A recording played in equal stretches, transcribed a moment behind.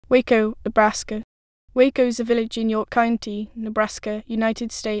Waco, Nebraska. Waco is a village in York County, Nebraska, United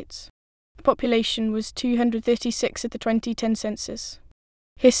States. The population was 236 at the 2010 census.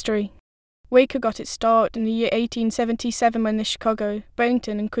 History. Waco got its start in the year 1877 when the Chicago,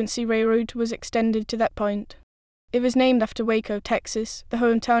 Burlington, and Quincy Railroad was extended to that point. It was named after Waco, Texas, the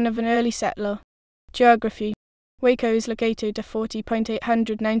hometown of an early settler. Geography. Waco is located at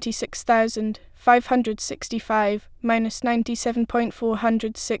 40.896,565 minus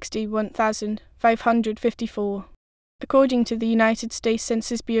 97.461,554. According to the United States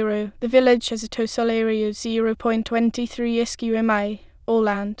Census Bureau, the village has a total area of 0.23 sq.mi, all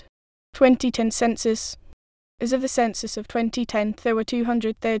land. 2010 census. As of the census of 2010, there were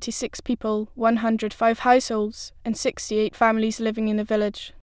 236 people, 105 households, and 68 families living in the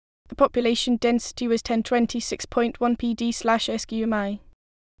village. The population density was 1026.1 PD/sq.mi.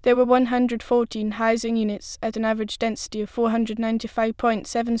 There were 114 housing units at an average density of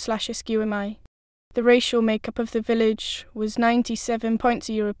 495.7/sq.mi. The racial makeup of the village was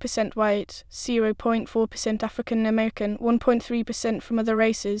 97.0% white, 0.4% African American, 1.3% from other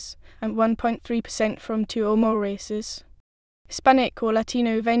races, and 1.3% from two or more races. Hispanic or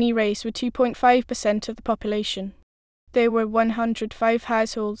Latino of any race were 2.5% of the population. There were 105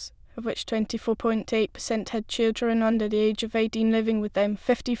 households, of which 24.8% had children under the age of 18 living with them,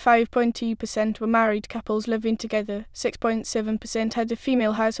 55.2% were married couples living together, 6.7% had a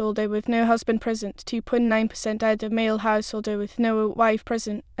female householder with no husband present, 2.9% had a male householder with no wife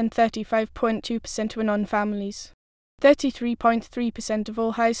present, and 35.2% were non-families. 33.3% of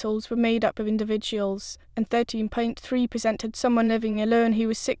all households were made up of individuals, and 13.3% had someone living alone who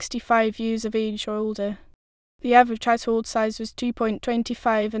was 65 years of age or older. The average household size was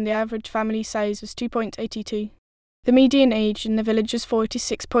 2.25 and the average family size was 2.82. The median age in the village was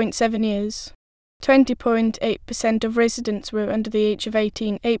 46.7 years. 20.8% of residents were under the age of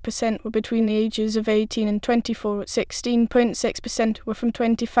 18, 8% were between the ages of 18 and 24, 16.6% were from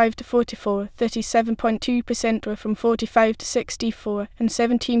 25 to 44, 37.2% were from 45 to 64, and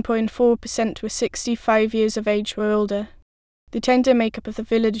 17.4% were 65 years of age or older. The gender makeup of the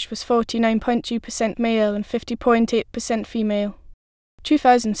village was 49.2% male and 50.8% female.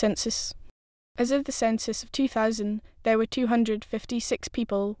 2000 census. As of the census of 2000, there were 256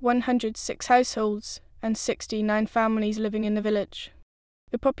 people, 106 households, and 69 families living in the village.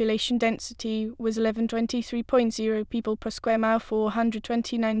 The population density was 1123.0 people per square mile for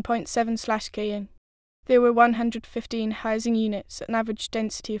 129.7/km. There were 115 housing units at an average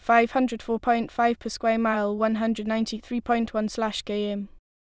density of 504.5 per square mile, 193.1/km.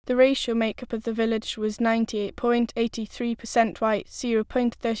 The racial makeup of the village was 98.83% white,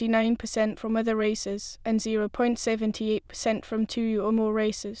 0.39% from other races, and 0.78% from two or more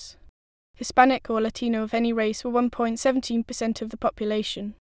races. Hispanic or Latino of any race were 1.17% of the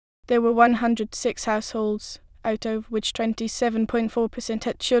population. There were 106 households, out of which 27.4%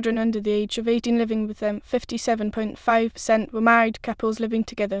 had children under the age of 18 living with them, 57.5% were married couples living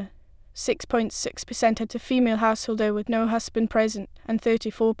together, 6.6% had a female householder with no husband present, and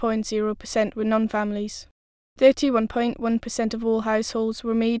 34.0% were non-families. 31.1% of all households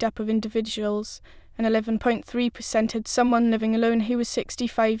were made up of individuals, and 11.3% had someone living alone who was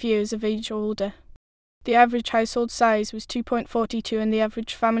 65 years of age or older. The average household size was 2.42 and the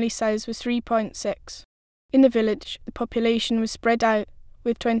average family size was 3.6. In the village, the population was spread out,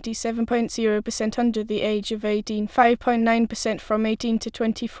 with 27.0% under the age of 18, 5.9% from 18 to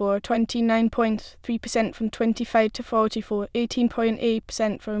 24, 29.3% from 25 to 44,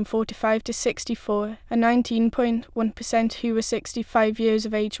 18.8% from 45 to 64, and 19.1% who were 65 years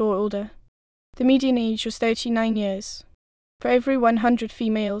of age or older. The median age was 39 years. For every 100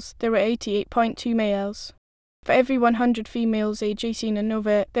 females, there were 88.2 males. For every 100 females age 18 and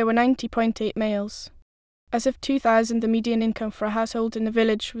over, there were 90.8 males. As of 2000, the median income for a household in the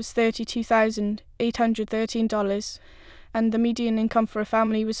village was $32,813, and the median income for a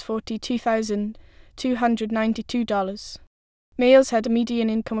family was $42,292. Males had a median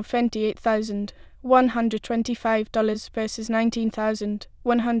income of $28,125 versus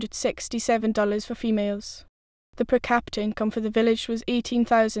 $19,167 for females. The per capita income for the village was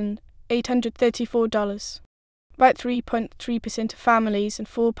 $18,834. About 3.3% of families and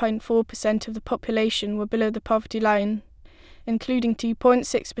 4.4% of the population were below the poverty line, including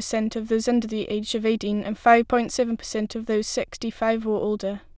 2.6% of those under the age of 18 and 5.7% of those 65 or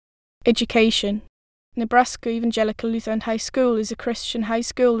older. Education. Nebraska Evangelical Lutheran High School is a Christian high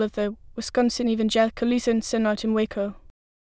school of the Wisconsin Evangelical Lutheran Synod in Waco.